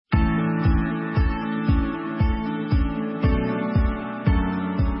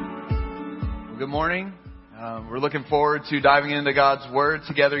morning. We're looking forward to diving into God's Word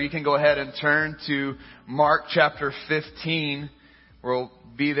together. You can go ahead and turn to Mark chapter 15. We'll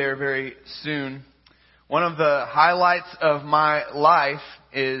be there very soon. One of the highlights of my life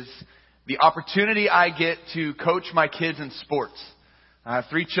is the opportunity I get to coach my kids in sports. I have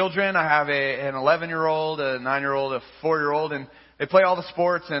 3 children. I have an 11-year-old, a 9-year-old, a 4-year-old, and they play all the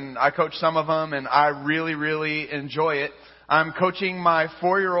sports, and I coach some of them, and I really, really enjoy it. I'm coaching my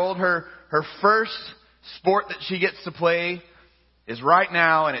 4-year-old. Her first sport that she gets to play is right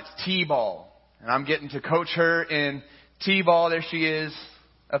now, and it's T-ball. And I'm getting to coach her in T-ball. There she is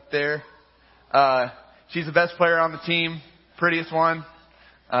up there. She's the best player on the team, prettiest one.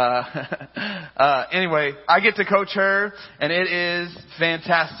 Anyway, I get to coach her, and it is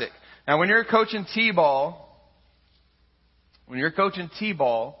fantastic. Now, when you're coaching T-ball,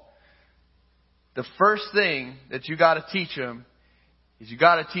 the first thing that you got to teach them is you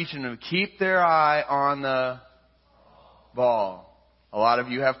got to teach them to keep their eye on the ball. A lot of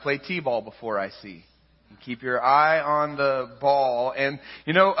you have played T-ball before, I see. Keep your eye on the ball. And,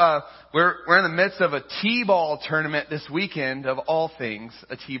 we're in the midst of a T-ball tournament this weekend, of all things,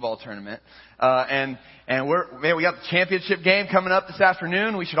 a T-ball tournament. And we got the championship game coming up this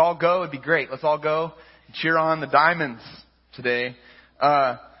afternoon. We should all go. It'd be great. Let's all go and cheer on the Diamonds today.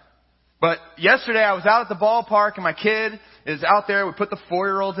 But yesterday I was out at the ballpark and my kid is out there. We put the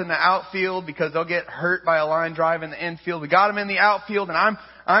 4-year-olds in the outfield because they'll get hurt by a line drive in the infield. We got them in the outfield, and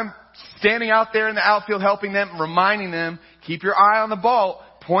I'm standing out there in the outfield helping them, reminding them, keep your eye on the ball.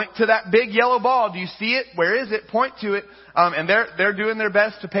 Point to that big yellow ball. Do you see it? Where is it? Point to it. And they're doing their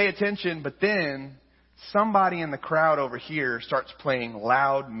best to pay attention. But then somebody in the crowd over here starts playing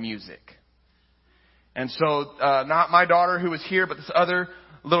loud music. And so, not my daughter who was here, but this other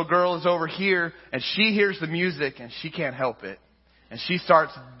little girl is over here, and she hears the music, and she can't help it. And she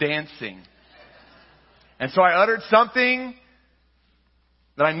starts dancing. And so I uttered something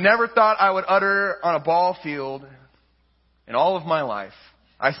that I never thought I would utter on a ball field in all of my life.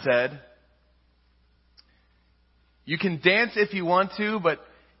 I said, you can dance if you want to, but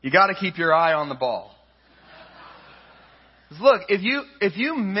you got to keep your eye on the ball. Look, if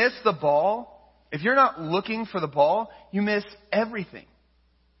you miss the ball, if you're not looking for the ball, you miss everything.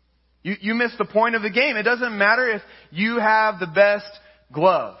 You miss the point of the game. It doesn't matter if you have the best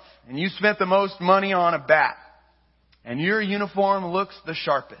glove and you spent the most money on a bat and your uniform looks the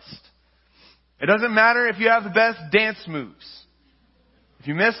sharpest. It doesn't matter if you have the best dance moves. If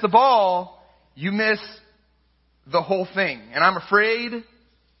you miss the ball, you miss the whole thing. And I'm afraid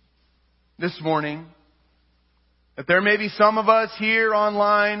this morning that there may be some of us here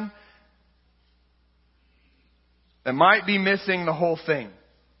online that might be missing the whole thing.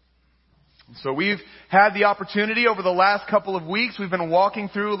 So we've had the opportunity over the last couple of weeks. We've been walking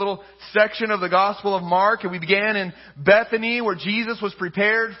through a little section of the Gospel of Mark, and we began in Bethany where Jesus was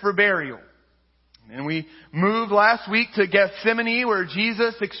prepared for burial. And we moved last week to Gethsemane where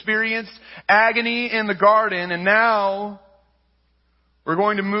Jesus experienced agony in the garden. And now we're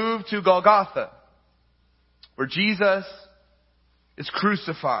going to move to Golgotha where Jesus is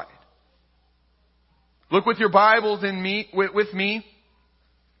crucified. Look with your Bibles with me.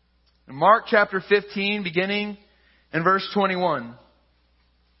 In Mark chapter 15, beginning in verse 21.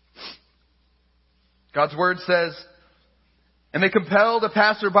 God's Word says, and they compelled a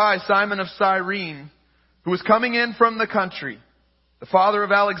passerby, Simon of Cyrene, who was coming in from the country, the father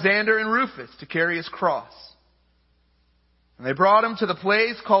of Alexander and Rufus, to carry his cross. And they brought him to the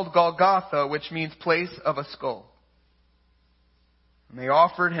place called Golgotha, which means place of a skull. And they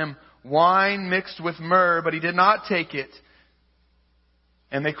offered him wine mixed with myrrh, but he did not take it.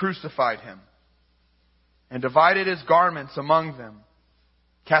 And they crucified him and divided his garments among them,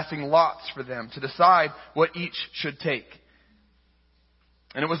 casting lots for them to decide what each should take.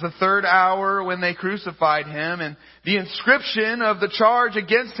 And it was the 3rd hour when they crucified him, and the inscription of the charge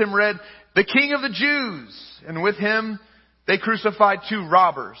against him read, "The King of the Jews." And with him they crucified 2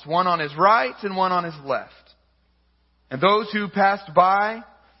 robbers, one on his right and one on his left. And those who passed by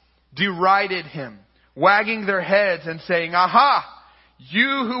derided him, wagging their heads and saying, "Aha!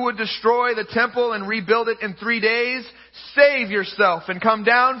 You who would destroy the temple and rebuild it in 3 days, save yourself and come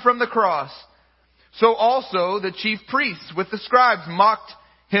down from the cross." So also the chief priests with the scribes mocked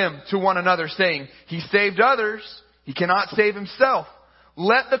him to one another, saying, "He saved others, he cannot save himself.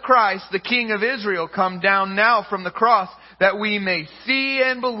 Let the Christ, the King of Israel, come down now from the cross, that we may see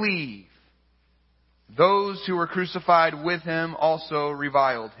and believe." Those who were crucified with him also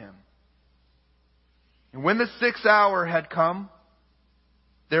reviled him. And when the 6th hour had come,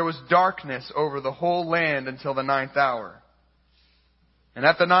 there was darkness over the whole land until the 9th hour. And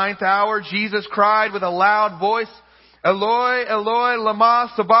at the 9th hour, Jesus cried with a loud voice, Eloi, Eloi,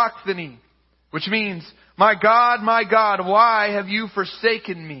 lama sabachthani, which means, my God, why have you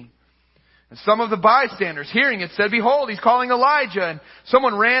forsaken me? And some of the bystanders, hearing it, said, behold, he's calling Elijah. And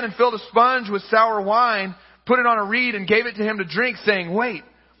someone ran and filled a sponge with sour wine, put it on a reed, and gave it to him to drink, saying, wait,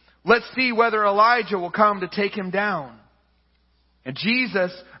 let's see whether Elijah will come to take him down. And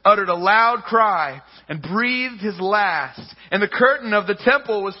Jesus uttered a loud cry and breathed his last. And the curtain of the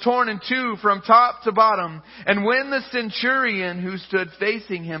temple was torn in two from top to bottom. And when the centurion who stood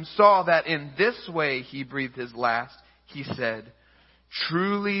facing him saw that in this way he breathed his last, he said,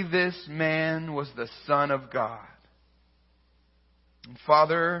 truly this man was the Son of God. And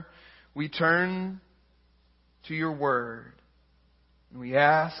Father, we turn to your word and we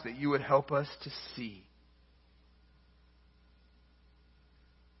ask that you would help us to see.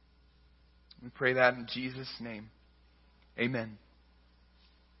 We pray that in Jesus' name. Amen.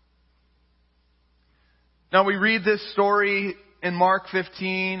 Now we read this story in Mark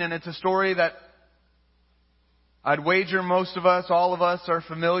 15, and it's a story that I'd wager most of us, all of us, are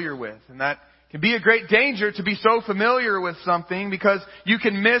familiar with. And that can be a great danger to be so familiar with something because you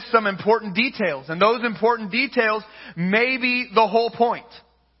can miss some important details. And those important details may be the whole point.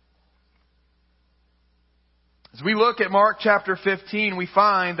 As we look at Mark chapter 15, we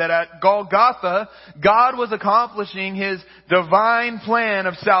find that at Golgotha, God was accomplishing His divine plan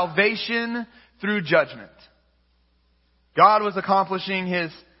of salvation through judgment. God was accomplishing His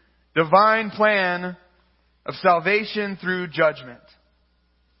divine plan of salvation through judgment.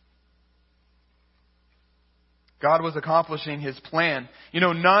 God was accomplishing His plan. You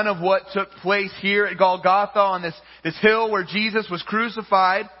know, none of what took place here at Golgotha on this hill where Jesus was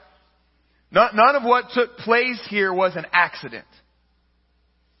crucified, none of what took place here was an accident.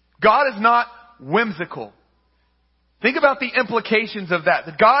 God is not whimsical. Think about the implications of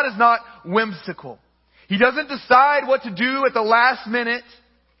that God is not whimsical. He doesn't decide what to do at the last minute.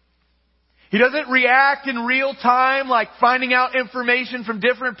 He doesn't react in real time, like finding out information from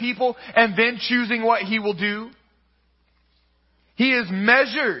different people and then choosing what He will do. He is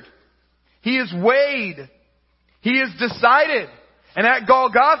measured. He is weighed. He is decided. And at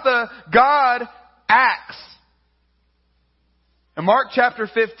Golgotha, God acts. And Mark chapter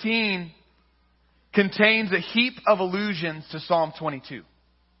 15 contains a heap of allusions to Psalm 22.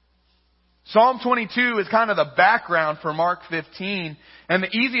 Psalm 22 is kind of the background for Mark 15. And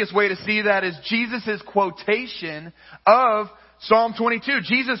the easiest way to see that is Jesus' quotation of Psalm 22.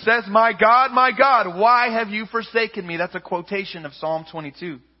 Jesus says, my God, why have you forsaken me? That's a quotation of Psalm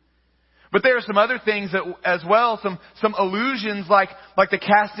 22. But there are some other things that, as well, some allusions like the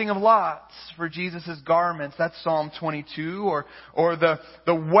casting of lots for Jesus' garments. That's Psalm 22. Or the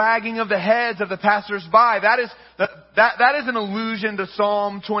wagging of the heads of the passersby. That is an allusion to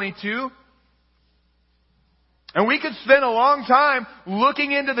Psalm 22. And we could spend a long time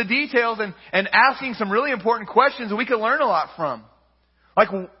looking into the details and asking some really important questions that we could learn a lot from. Like,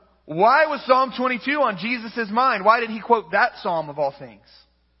 why was Psalm 22 on Jesus' mind? Why did He quote that psalm of all things?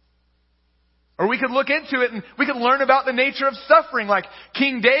 Or we could look into it and we could learn about the nature of suffering. Like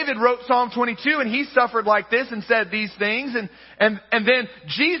King David wrote Psalm 22 and he suffered like this and said these things. And then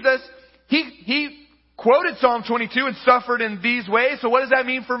Jesus, he quoted Psalm 22 and suffered in these ways. So what does that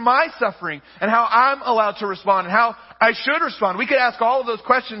mean for my suffering and how I'm allowed to respond and how I should respond? We could ask all of those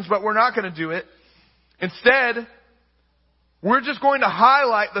questions, but we're not going to do it. Instead, we're just going to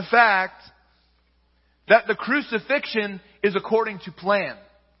highlight the fact that the crucifixion is according to plan.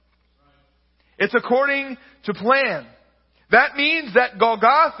 It's according to plan. That means that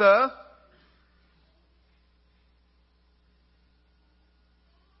Golgotha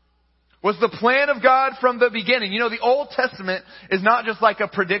was the plan of God from the beginning. You know, the Old Testament is not just like a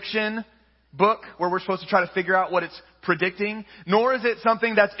prediction book where we're supposed to try to figure out what it's predicting, nor is it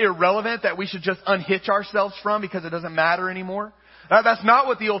something that's irrelevant that we should just unhitch ourselves from because it doesn't matter anymore. That's not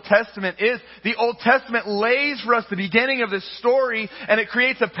what the Old Testament is. The Old Testament lays for us the beginning of this story, and it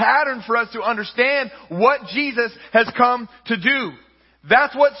creates a pattern for us to understand what Jesus has come to do.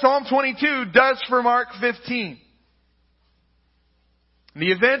 That's what Psalm 22 does for Mark 15.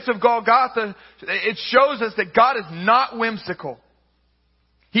 The events of Golgotha, it shows us that God is not whimsical.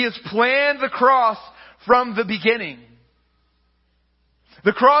 He has planned the cross from the beginning.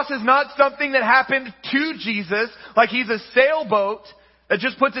 The cross is not something that happened to Jesus, like He's a sailboat that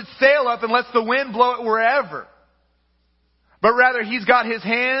just puts its sail up and lets the wind blow it wherever. But rather, He's got His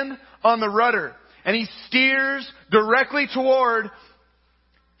hand on the rudder and He steers directly toward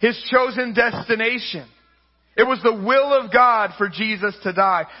His chosen destination. It was the will of God for Jesus to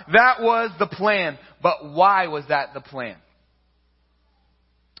die. That was the plan. But why was that the plan?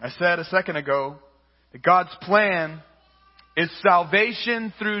 I said a second ago that God's plan is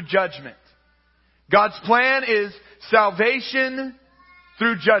salvation through judgment. God's plan is salvation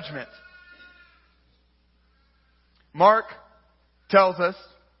through judgment. Mark tells us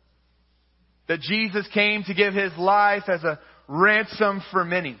that Jesus came to give His life as a ransom for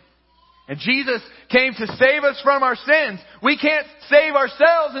many. And Jesus came to save us from our sins. We can't save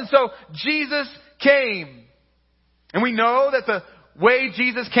ourselves, and so Jesus came. And we know that the way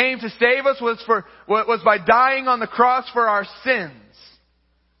Jesus came to save us was by dying on the cross for our sins.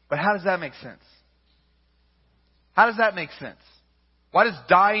 But how does that make sense? How does that make sense? Why does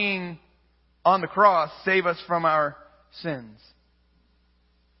dying on the cross save us from our sins?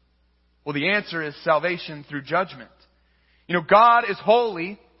 Well, the answer is salvation through judgment. You know, God is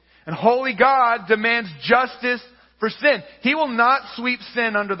holy, and holy God demands justice for sin. He will not sweep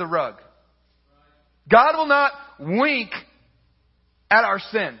sin under the rug. God will not wink at our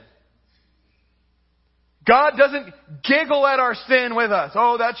sin. God doesn't giggle at our sin with us.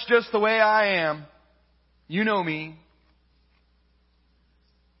 Oh, that's just the way I am. You know me.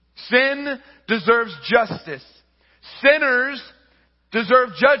 Sin deserves justice. Sinners deserve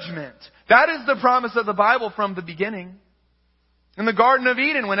judgment. That is the promise of the Bible from the beginning. In the Garden of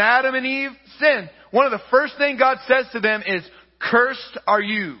Eden, when Adam and Eve sinned, one of the first things God says to them is, "Cursed are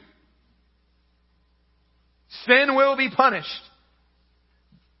you." Sin will be punished.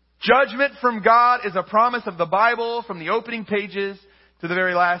 Judgment from God is a promise of the Bible from the opening pages to the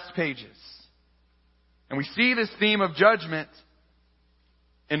very last pages. And we see this theme of judgment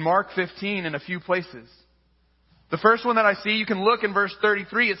in Mark 15 in a few places. The first one that I see, you can look in verse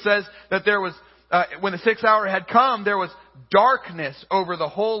 33. It says that there was, when the 6th hour had come, there was darkness over the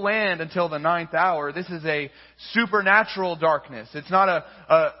whole land until the 9th hour. This is a supernatural darkness. It's not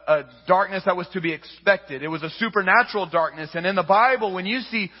a darkness that was to be expected. It was a supernatural darkness. And in the Bible, when you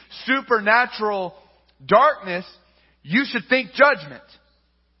see supernatural darkness, you should think judgment.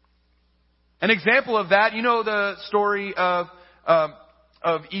 An example of that, you know the story of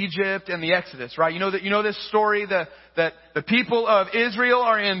Egypt and the Exodus, right? You know this story that the people of Israel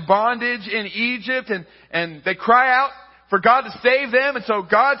are in bondage in Egypt and they cry out for God to save them. And so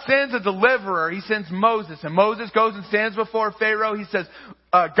God sends a deliverer. He sends Moses, and Moses goes and stands before Pharaoh. He says,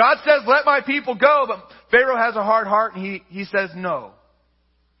 God says, "Let my people go." But Pharaoh has a hard heart and he says no.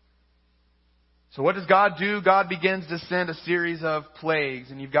 So what does God do? God begins to send a series of plagues.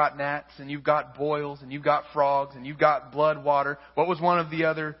 And you've got gnats, and you've got boils, and you've got frogs, and you've got blood water. What was one of the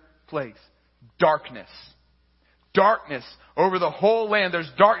other plagues? Darkness. Darkness over the whole land. There's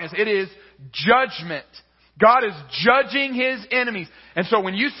darkness. It is judgment. God is judging His enemies. And so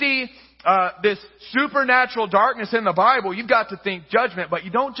when you see this supernatural darkness in the Bible, you've got to think judgment. But you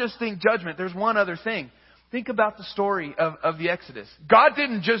don't just think judgment. There's one other thing. Think about the story of the Exodus. God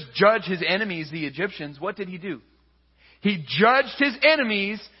didn't just judge His enemies, the Egyptians. What did He do? He judged His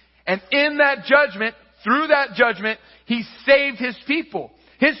enemies, and in that judgment, through that judgment, He saved His people.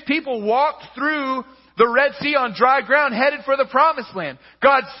 His people walked through the Red Sea on dry ground, headed for the Promised Land.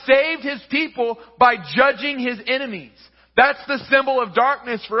 God saved His people by judging His enemies. That's the symbol of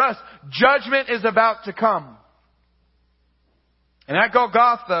darkness for us. Judgment is about to come. And at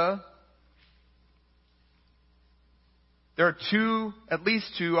Golgotha, there are at least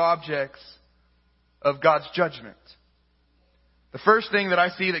two objects of God's judgment. The first thing that I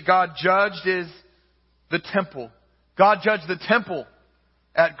see that God judged is the temple. God judged the temple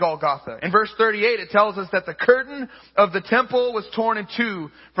at Golgotha. In verse 38, it tells us that the curtain of the temple was torn in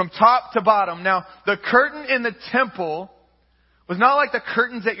two from top to bottom. Now, the curtain in the temple was not like the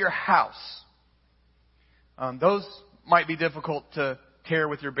curtains at your house. Those might be difficult to tear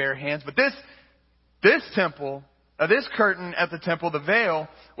with your bare hands. But this temple, this curtain at the temple, the veil,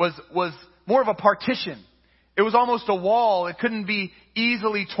 was more of a partition. It was almost a wall. It couldn't be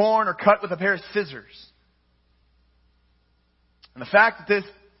easily torn or cut with a pair of scissors. And the fact that this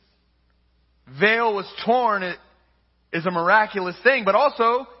veil was torn is a miraculous thing. But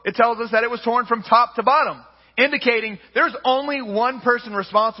also, it tells us that it was torn from top to bottom, indicating there's only one person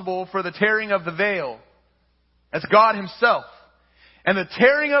responsible for the tearing of the veil. That's God Himself. And the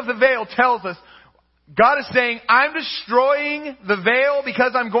tearing of the veil tells us God is saying, I'm destroying the veil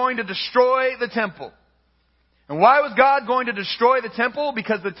because I'm going to destroy the temple. And why was God going to destroy the temple?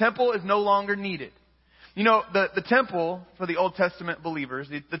 Because the temple is no longer needed. You know, the temple, for the Old Testament believers,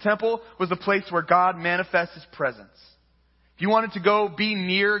 the temple was the place where God manifests His presence. If you wanted to go be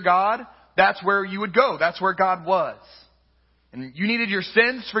near God, that's where you would go. That's where God was. And you needed your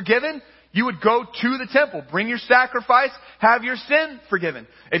sins forgiven, you would go to the temple, bring your sacrifice, have your sin forgiven.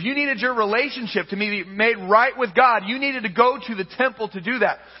 If you needed your relationship to be made right with God, you needed to go to the temple to do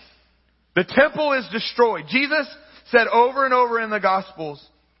that. The temple is destroyed. Jesus said over and over in the Gospels,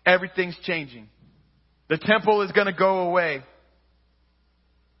 everything's changing. The temple is going to go away.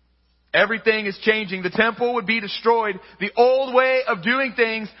 Everything is changing. The temple would be destroyed. The old way of doing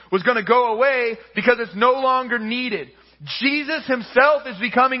things was going to go away because it's no longer needed. Jesus himself is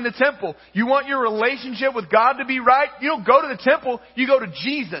becoming the temple. You want your relationship with God to be right? You don't go to the temple. You go to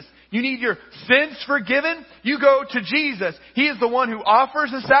Jesus. You need your sins forgiven? You go to Jesus. He is the one who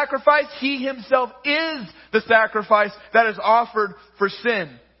offers the sacrifice. He himself is the sacrifice that is offered for sin.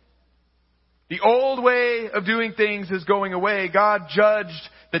 The old way of doing things is going away. God judged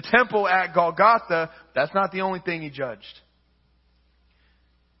the temple at Golgotha. That's not the only thing he judged.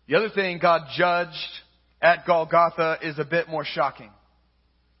 The other thing God judged at Golgotha is a bit more shocking.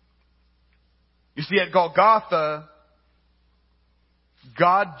 You see, at Golgotha,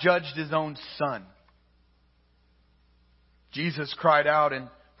 God judged his own son. Jesus cried out in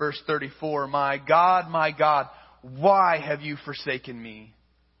verse 34, my God, why have you forsaken me?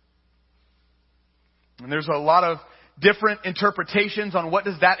 And there's a lot of different interpretations on what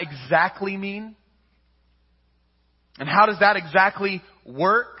does that exactly mean? And how does that exactly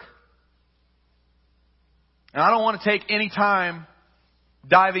work? And I don't want to take any time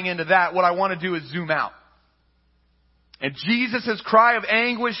diving into that. What I want to do is zoom out. And Jesus' cry of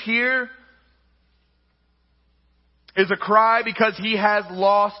anguish here is a cry because he has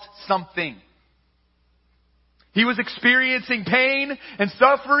lost something. He was experiencing pain and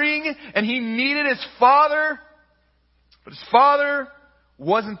suffering, and he needed his father, but his father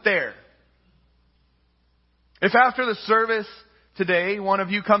wasn't there. If after the service today, one of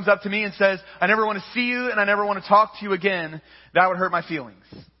you comes up to me and says, I never want to see you and I never want to talk to you again, that would hurt my feelings.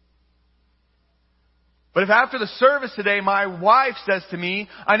 But if after the service today, my wife says to me,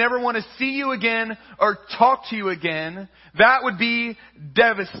 I never want to see you again or talk to you again, that would be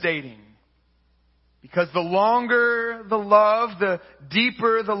devastating. Because the longer the love, the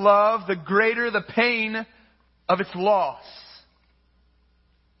deeper the love, the greater the pain of its loss.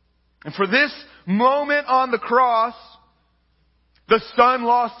 And for this moment on the cross, the son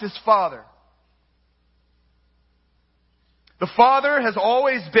lost his father. The father has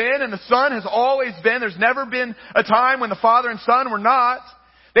always been and the son has always been. There's never been a time when the father and son were not.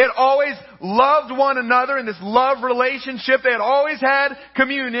 They had always loved one another in this love relationship. They had always had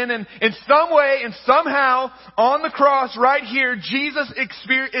communion. And in some way and somehow on the cross right here, Jesus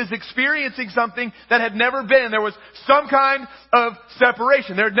is experiencing something that had never been. There was some kind of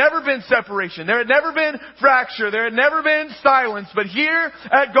separation. There had never been separation. There had never been fracture. There had never been silence. But here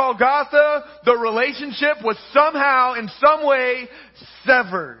at Golgotha, the relationship was somehow in some way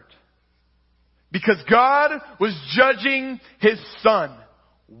severed. Because God was judging his son.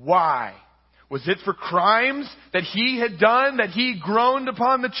 Why? Was it for crimes that he had done, that he groaned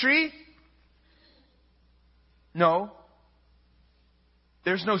upon the tree? No.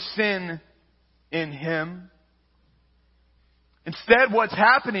 There's no sin in him. Instead, what's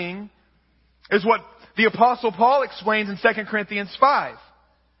happening is what the Apostle Paul explains in 2 Corinthians 5.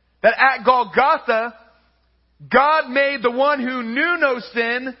 That at Golgotha, God made the one who knew no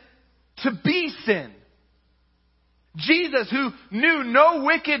sin to be sin. Jesus, who knew no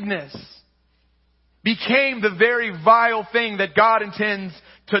wickedness, became the very vile thing that God intends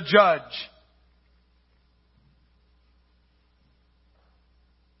to judge.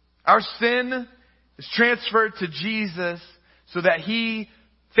 Our sin is transferred to Jesus so that he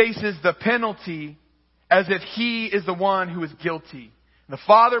faces the penalty as if he is the one who is guilty. The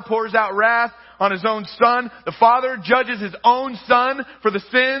Father pours out wrath on his own Son. The Father judges his own Son for the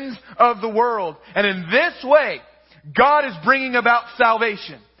sins of the world. And in this way, God is bringing about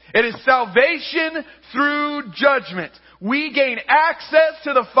salvation. It is salvation through judgment. We gain access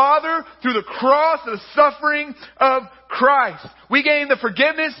to the Father through the cross, the suffering of Christ. We gain the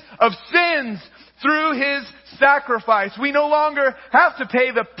forgiveness of sins through his sacrifice. We no longer have to pay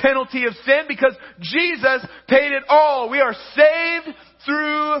the penalty of sin because Jesus paid it all. We are saved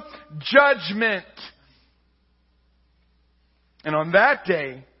through judgment. And on that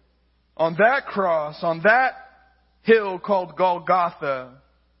day, on that cross, on that hill called Golgotha,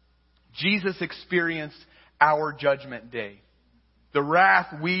 Jesus experienced our judgment day. The wrath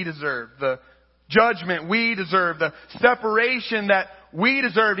we deserve, the judgment we deserve, the separation that we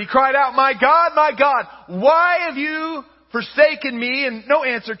deserve. He cried out, my God, why have you forsaken me? And no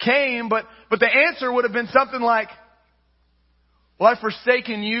answer came, but the answer would have been something like, well, I've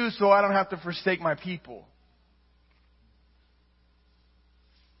forsaken you so I don't have to forsake my people.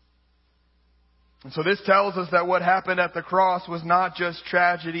 And so this tells us that what happened at the cross was not just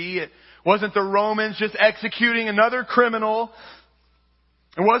tragedy. It wasn't the Romans just executing another criminal.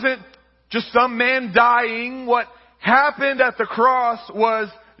 It wasn't just some man dying. What happened at the cross was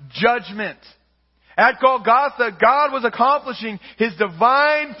judgment. At Golgotha, God was accomplishing His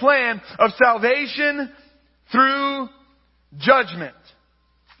divine plan of salvation through judgment.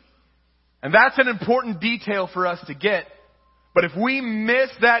 And that's an important detail for us to get. But if we miss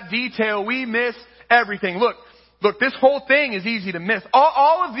that detail, we miss everything. Look, this whole thing is easy to miss.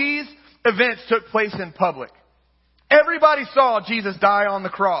 All of these events took place in public. Everybody saw Jesus die on the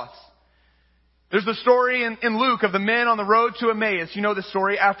cross. There's the story in Luke of the men on the road to Emmaus. You know the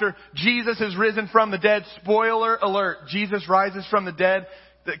story. After Jesus is risen from the dead, spoiler alert, Jesus rises from the dead.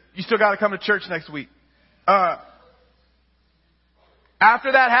 You still got to come to church next week. After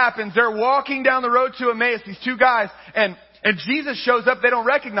that happens, they're walking down the road to Emmaus, these two guys, and Jesus shows up. They don't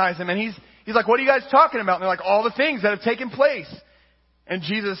recognize him. And he's like, what are you guys talking about? And they're like, all the things that have taken place. And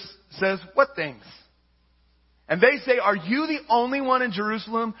Jesus says, what things? And they say, are you the only one in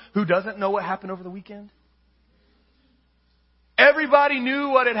Jerusalem who doesn't know what happened over the weekend? Everybody knew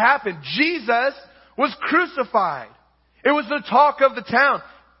what had happened. Jesus was crucified. It was the talk of the town.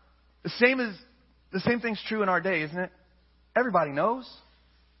 The same thing's true in our day, isn't it? Everybody knows.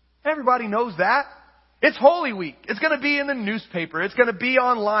 Everybody knows that. It's Holy Week. It's going to be in the newspaper. It's going to be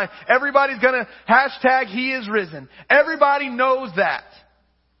online. Everybody's going to hashtag He is risen. Everybody knows that.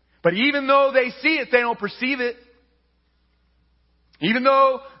 But even though they see it, they don't perceive it. Even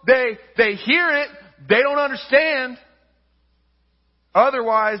though they hear it, they don't understand.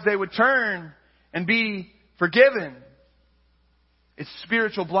 Otherwise, they would turn and be forgiven. It's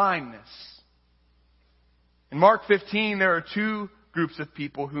spiritual blindness. In Mark 15, there are two groups of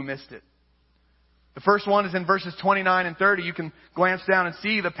people who missed it. The first one is in verses 29 and 30. You can glance down and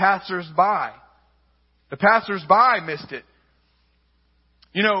see the passers-by. The passers-by missed it.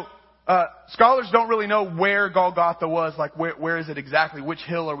 You know, scholars don't really know where Golgotha was. Like, where is it exactly? Which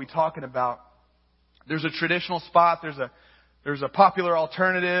hill are we talking about? There's a traditional spot. There's a popular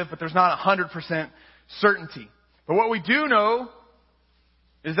alternative, but there's not 100% certainty. But what we do know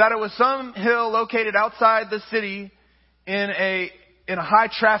is that it was some hill located outside the city in a high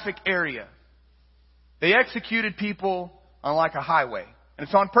traffic area. They executed people on like a highway. And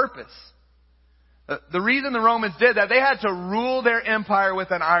it's on purpose. The reason the Romans did that, they had to rule their empire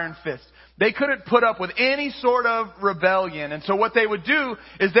with an iron fist. They couldn't put up with any sort of rebellion. And so what they would do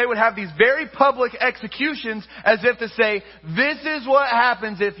is they would have these very public executions as if to say, this is what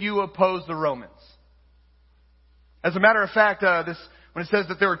happens if you oppose the Romans. As a matter of fact, when it says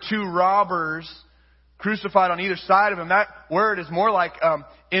that there were two robbers crucified on either side of him, that word is more like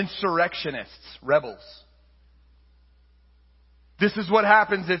insurrectionists, rebels. This is what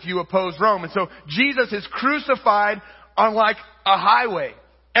happens if you oppose Rome. And so Jesus is crucified on like a highway.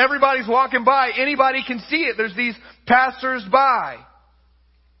 Everybody's walking by. Anybody can see it. There's these passers-by.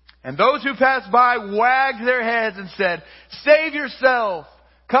 And those who passed by wagged their heads and said, save yourself.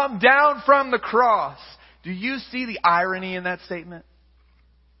 Come down from the cross. Do you see the irony in that statement?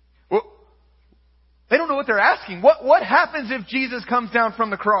 Well, they don't know what they're asking. What happens if Jesus comes down from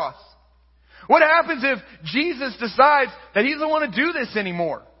the cross? What happens if Jesus decides that He doesn't want to do this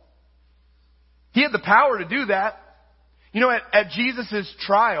anymore? He had the power to do that. You know, at Jesus'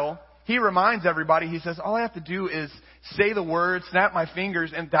 trial, He reminds everybody, He says, all I have to do is say the word, snap my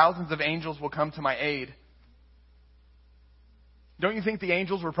fingers, and thousands of angels will come to my aid. Don't you think the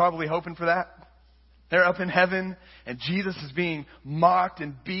angels were probably hoping for that? They're up in heaven, and Jesus is being mocked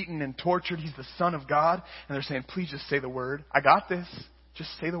and beaten and tortured. He's the Son of God. And they're saying, please just say the word. I got this.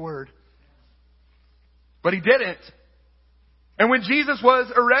 Just say the word. But He didn't. And when Jesus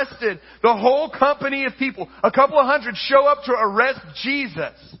was arrested, the whole company of people, a couple of hundred, show up to arrest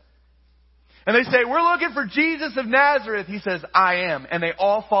Jesus. And they say, we're looking for Jesus of Nazareth. He says, I am. And they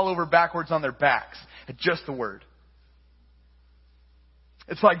all fall over backwards on their backs at just the word.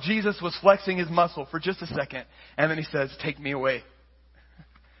 It's like Jesus was flexing His muscle for just a second. And then He says, take me away.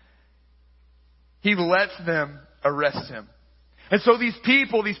 He lets them arrest Him. And so these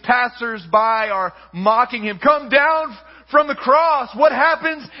people, these passers-by are mocking Him. Come down from the cross. What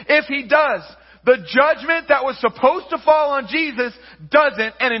happens if He does? The judgment that was supposed to fall on Jesus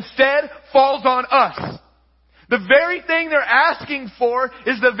doesn't, and instead falls on us. The very thing they're asking for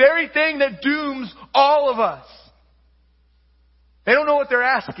is the very thing that dooms all of us. They don't know what they're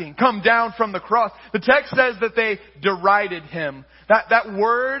asking. Come down from the cross. The text says that they derided Him. That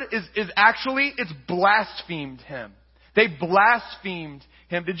word is actually, it's blasphemed Him. They blasphemed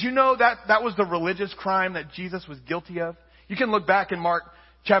Him. Did you know that was the religious crime that Jesus was guilty of? You can look back in Mark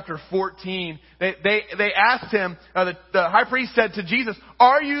chapter 14, they asked him, the high priest said to Jesus,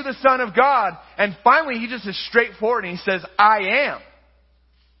 "Are you the Son of God?" And finally he just is straightforward and he says, "I am."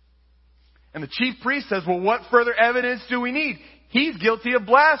 And the chief priest says, "Well, what further evidence do we need? He's guilty of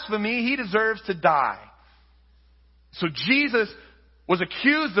blasphemy. He deserves to die." So Jesus was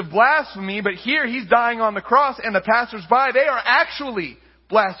accused of blasphemy, but here he's dying on the cross, and the passersby, they are actually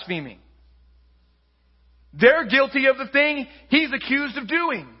blaspheming. They're guilty of the thing he's accused of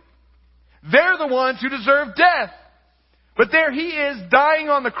doing. They're the ones who deserve death. But there he is dying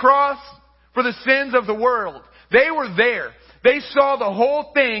on the cross for the sins of the world. They were there. They saw the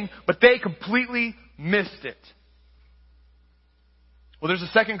whole thing, but they completely missed it. Well, there's a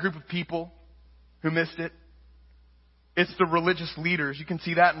second group of people who missed it. It's the religious leaders. You can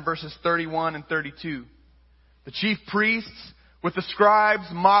see that in verses 31 and 32. The chief priests with the scribes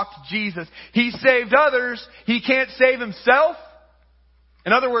mocked Jesus. He saved others. He can't save himself.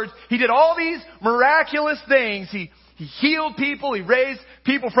 In other words, he did all these miraculous things. He healed people. He raised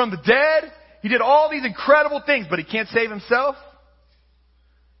people from the dead. He did all these incredible things, but he can't save himself.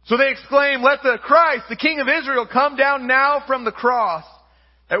 So they exclaim, "Let the Christ, the King of Israel, come down now from the cross,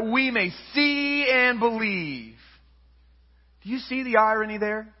 that we may see and believe." Do you see the irony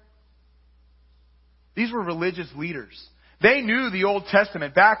there? These were religious leaders. They knew the Old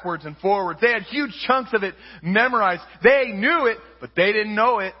Testament backwards and forwards. They had huge chunks of it memorized. They knew it, but they didn't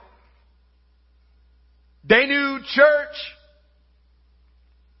know it. They knew church.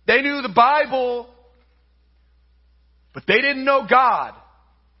 They knew the Bible, but they didn't know God.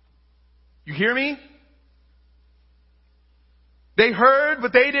 You hear me? They heard,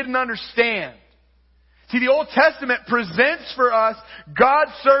 but they didn't understand. See, the Old Testament presents for us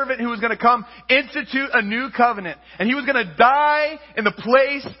God's servant who was going to come institute a new covenant. And he was going to die in the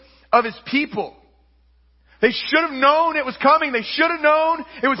place of his people. They should have known it was coming. They should have known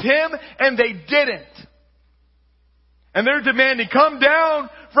it was him, and they didn't. And they're demanding, "Come down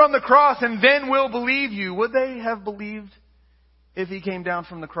from the cross and then we'll believe you." Would they have believed if he came down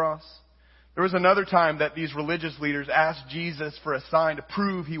from the cross? There was another time that these religious leaders asked Jesus for a sign to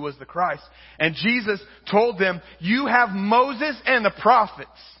prove he was the Christ. And Jesus told them, "You have Moses and the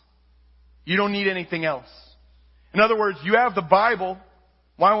prophets. You don't need anything else." In other words, you have the Bible.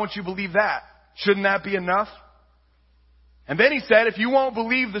 Why won't you believe that? Shouldn't that be enough? And then he said, if you won't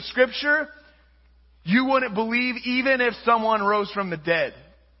believe the Scripture, you wouldn't believe even if someone rose from the dead.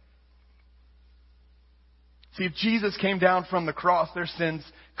 See, if Jesus came down from the cross, their sins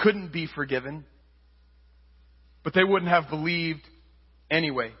couldn't be forgiven. But they wouldn't have believed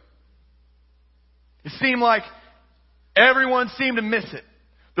anyway. It seemed like everyone seemed to miss it.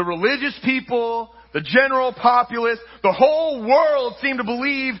 The religious people, the general populace, the whole world seemed to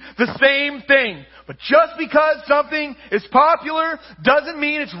believe the same thing. But just because something is popular doesn't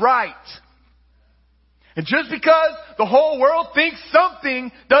mean it's right. And just because the whole world thinks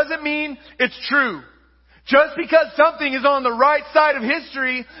something doesn't mean it's true. Just because something is on the right side of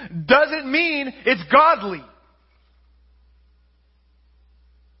history doesn't mean it's godly.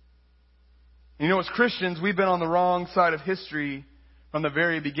 You know, as Christians, we've been on the wrong side of history from the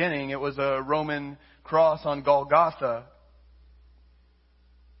very beginning. It was a Roman cross on Golgotha.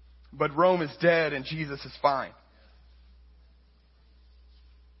 But Rome is dead and Jesus is fine.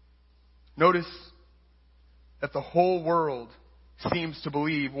 Notice that the whole world seems to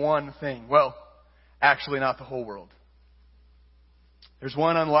believe one thing. Well, actually not the whole world. There's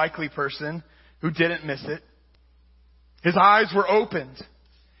one unlikely person who didn't miss it. His eyes were opened.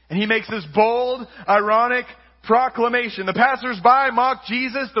 And he makes this bold, ironic proclamation. The passersby mock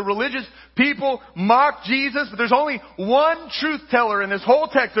Jesus. The religious people mock Jesus. But there's only one truth teller in this whole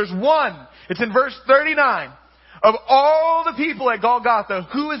text. There's one. It's in verse 39. Of all the people at Golgotha,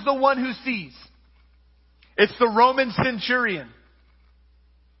 who is the one who sees? It's the Roman centurion.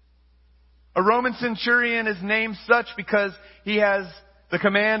 A Roman centurion is named such because he has the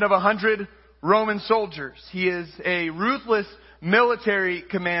command of 100 Roman soldiers. He is a ruthless military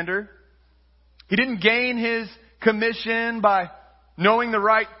commander. He didn't gain his commission by knowing the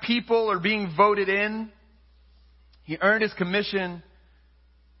right people or being voted in. He earned his commission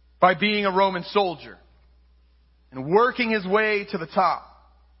by being a Roman soldier and working his way to the top.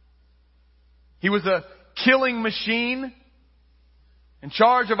 He was a killing machine in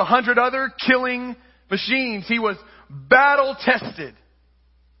charge of 100 other killing machines. He was battle tested.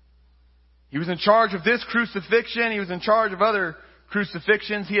 He was in charge of this crucifixion. He was in charge of other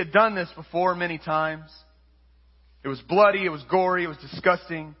crucifixions. He had done this before many times. It was bloody. It was gory. It was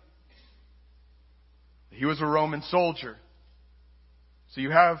disgusting. He was a Roman soldier. So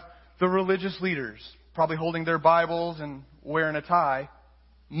you have the religious leaders probably holding their Bibles and wearing a tie.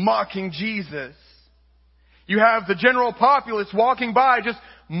 mocking Jesus. You have the general populace walking by just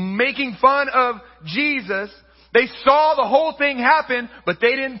making fun of Jesus. They saw the whole thing happen, but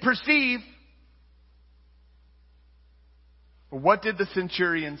they didn't perceive. What did the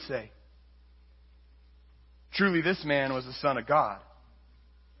centurion say? Truly, this man was the Son of God.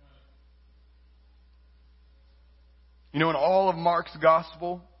 You know, in all of Mark's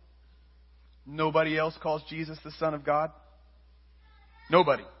gospel, nobody else calls Jesus the Son of God.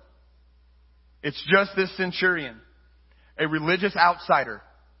 Nobody. It's just this centurion, a religious outsider,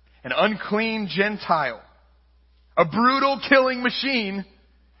 an unclean Gentile, a brutal killing machine.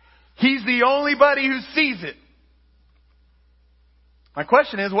 He's the only buddy who sees it. My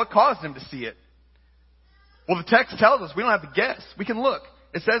question is, what caused him to see it? Well, the text tells us we don't have to guess. We can look.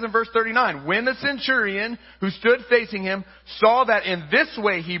 It says in verse 39, when the centurion who stood facing him saw that in this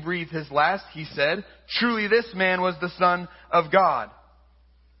way he breathed his last, he said, truly this man was the Son of God.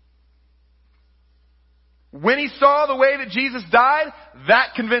 When he saw the way that Jesus died,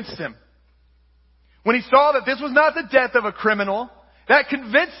 that convinced him. When he saw that this was not the death of a criminal, that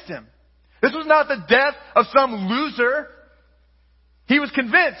convinced him. This was not the death of some loser. He was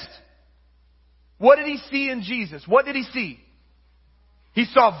convinced. What did he see in Jesus? What did he see? He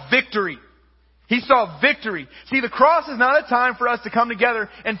saw victory. He saw victory. See, the cross is not a time for us to come together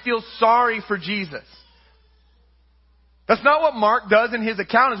and feel sorry for Jesus. That's not what Mark does in his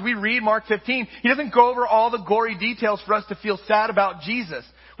account. As we read Mark 15, he doesn't go over all the gory details for us to feel sad about Jesus.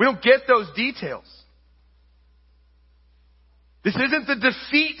 We don't get those details. This isn't the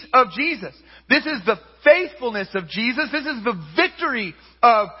defeat of Jesus. This is the faithfulness of Jesus. This is the victory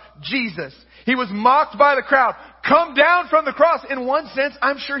of Jesus. He was mocked by the crowd. Come down from the cross. In one sense,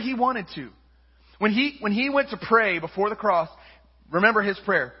 I'm sure he wanted to. When he went to pray before the cross, remember his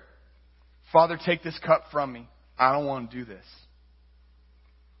prayer. Father, take this cup from me. I don't want to do this.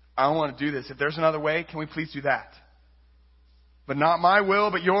 I don't want to do this. If there's another way, can we please do that? But not my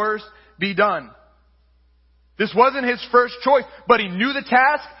will, but yours be done. This wasn't his first choice, but he knew the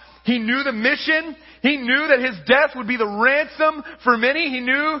task. He knew the mission. He knew that his death would be the ransom for many. He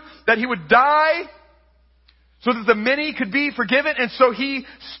knew that he would die so that the many could be forgiven. And so he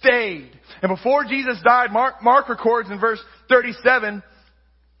stayed. And before Jesus died, Mark records in verse 37,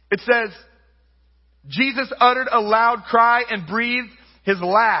 it says, Jesus uttered a loud cry and breathed his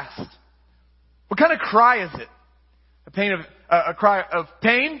last. What kind of cry is it? A cry of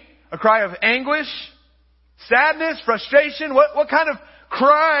pain? A cry of anguish? Sadness? Frustration? What kind of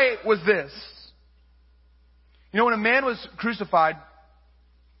cry was this? You know, when a man was crucified,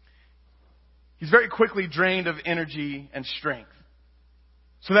 he's very quickly drained of energy and strength.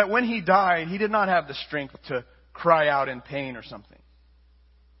 So that when he died, he did not have the strength to cry out in pain or something.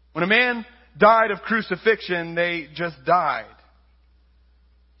 When a man died of crucifixion, they just died.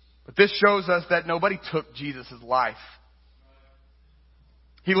 But this shows us that nobody took Jesus' life.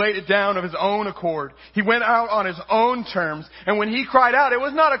 He laid it down of his own accord. He went out on his own terms. And when he cried out, it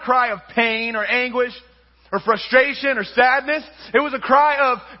was not a cry of pain or anguish or frustration or sadness. It was a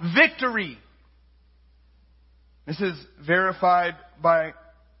cry of victory. This is verified by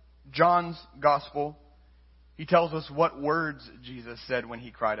John's gospel. He tells us what words Jesus said when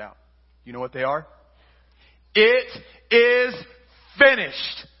he cried out. You know what they are? It is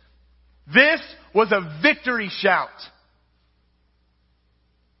finished. This was a victory shout.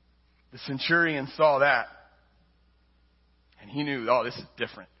 The centurion saw that. And he knew, oh, this is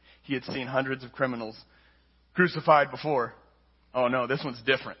different. He had seen hundreds of criminals crucified before. Oh no, this one's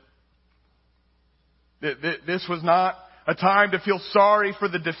different. This was not a time to feel sorry for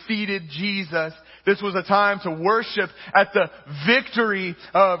the defeated Jesus. This was a time to worship at the victory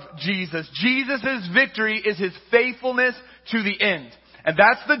of Jesus. Jesus' victory is his faithfulness to the end. And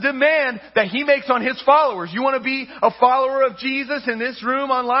that's the demand that he makes on his followers. You want to be a follower of Jesus in this room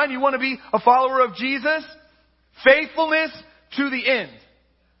online? You want to be a follower of Jesus? Faithfulness to the end.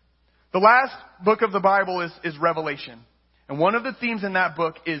 The last book of the Bible is Revelation. And one of the themes in that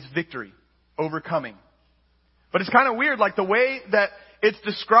book is victory, overcoming. But it's kind of weird, like the way that it's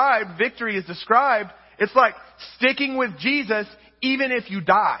described, victory is described, it's like sticking with Jesus even if you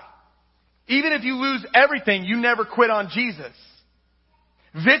die. Even if you lose everything, you never quit on Jesus.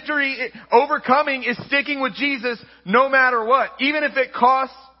 Victory, overcoming is sticking with Jesus no matter what. Even if it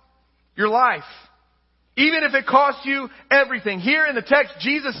costs your life. Even if it costs you everything. Here in the text,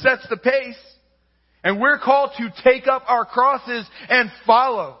 Jesus sets the pace. And we're called to take up our crosses and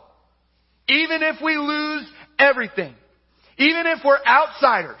follow. Even if we lose everything. Even if we're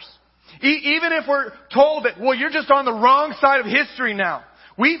outsiders. Even if we're told that, well, you're just on the wrong side of history now.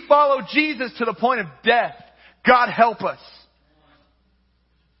 We follow Jesus to the point of death. God help us.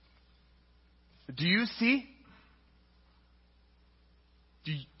 Do you see?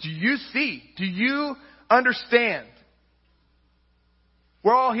 Do you see? Do you understand?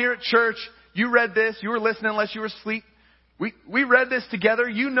 We're all here at church. You read this. You were listening unless you were asleep. We read this together.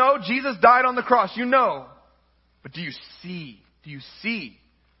 You know Jesus died on the cross. You know. But do you see? Do you see?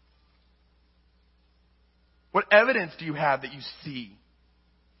 What evidence do you have that you see?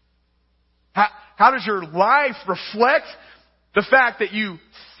 How does your life reflect the fact that you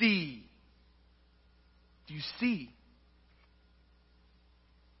see? Do you see?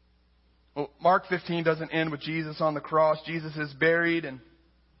 Well, Mark 15 doesn't end with Jesus on the cross. Jesus is buried, and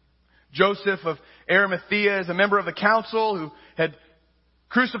Joseph of Arimathea is a member of the council who had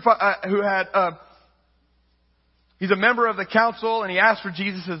he's a member of the council, and he asked for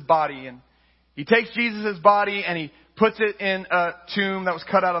Jesus' body, and he takes Jesus' body and he puts it in a tomb that was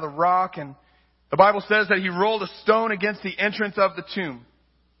cut out of the rock, and the Bible says that he rolled a stone against the entrance of the tomb.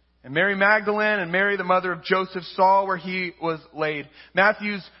 And Mary Magdalene and Mary, the mother of Joseph, saw where he was laid.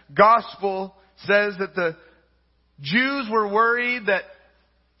 Matthew's gospel says that the Jews were worried that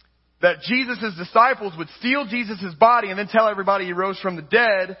Jesus' disciples would steal Jesus' body and then tell everybody he rose from the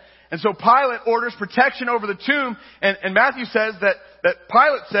dead. And so Pilate orders protection over the tomb. And Matthew says that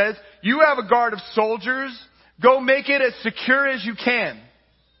Pilate says, you have a guard of soldiers. Go make it as secure as you can.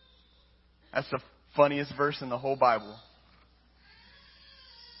 That's the funniest verse in the whole Bible.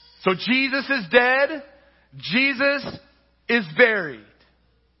 So Jesus is dead. Jesus is buried.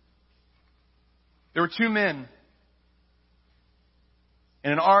 There were two men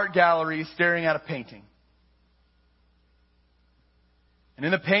in an art gallery staring at a painting. And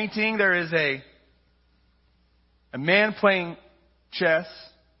in the painting there is a man playing chess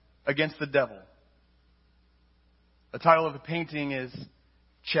against the devil. The title of the painting is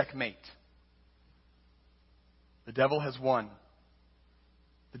Checkmate. The devil has won.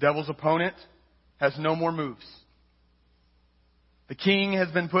 The devil's opponent has no more moves. The king has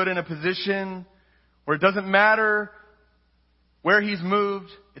been put in a position where it doesn't matter where he's moved,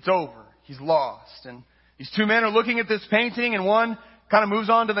 it's over. He's lost. And these two men are looking at this painting, and one kind of moves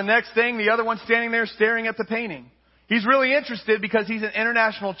on to the next thing. The other one's standing there staring at the painting. He's really interested because he's an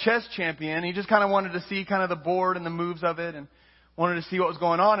international chess champion. He just kind of wanted to see kind of the board and the moves of it and wanted to see what was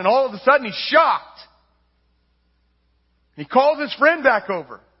going on. And all of a sudden he's shocked. He calls his friend back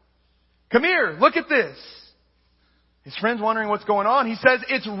over. Come here, look at this. His friend's wondering what's going on. He says,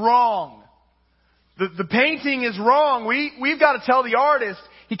 it's wrong. The painting is wrong. We've got to tell the artist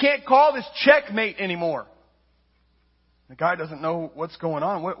he can't call this checkmate anymore. The guy doesn't know what's going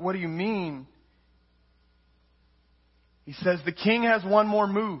on. What do you mean? He says the king has one more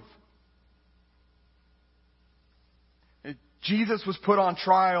move. Jesus was put on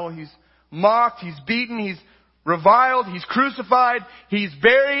trial. He's mocked. He's beaten. He's reviled. He's crucified. He's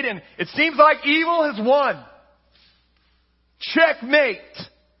buried. And it seems like evil has won. Checkmate.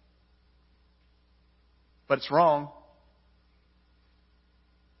 But it's wrong.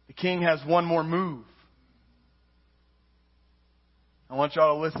 The king has one more move. I want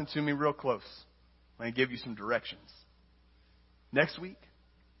y'all to listen to me real close. I'm going to give you some directions. Next week,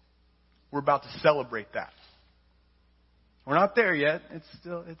 we're about to celebrate that. We're not there yet. It's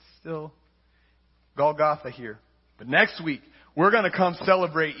still Golgotha here. But next week, we're going to come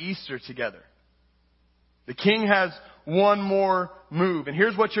celebrate Easter together. The king has one more move. And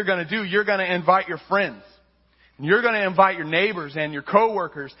here's what you're going to do. You're going to invite your friends. And you're going to invite your neighbors and your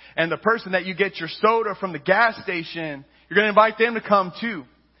coworkers and the person that you get your soda from the gas station. You're going to invite them to come too.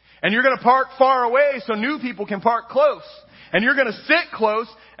 And you're going to park far away so new people can park close. And you're going to sit close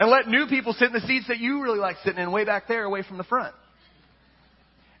and let new people sit in the seats that you really like sitting in, way back there, away from the front.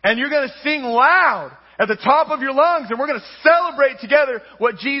 And you're going to sing loud at the top of your lungs, and we're going to celebrate together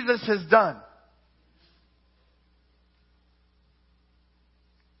what Jesus has done.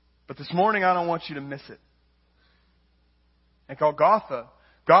 But this morning, I don't want you to miss it. At Golgotha,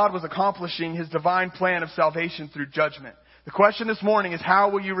 God was accomplishing His divine plan of salvation through judgment. The question this morning is, how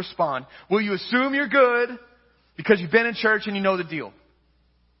will you respond? Will you assume you're good because you've been in church and you know the deal?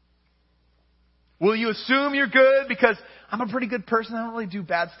 Will you assume you're good because I'm a pretty good person, I don't really do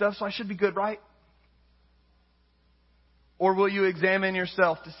bad stuff, so I should be good, right? Or will you examine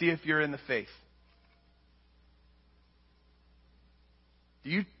yourself to see if you're in the faith? Do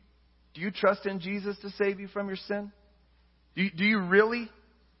you trust in Jesus to save you from your sin? Do you really?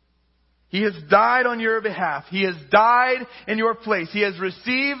 He has died on your behalf. He has died in your place. He has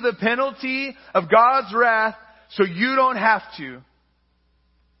received the penalty of God's wrath so you don't have to.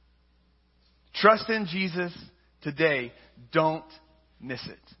 Trust in Jesus today. Don't miss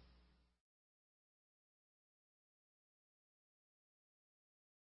it.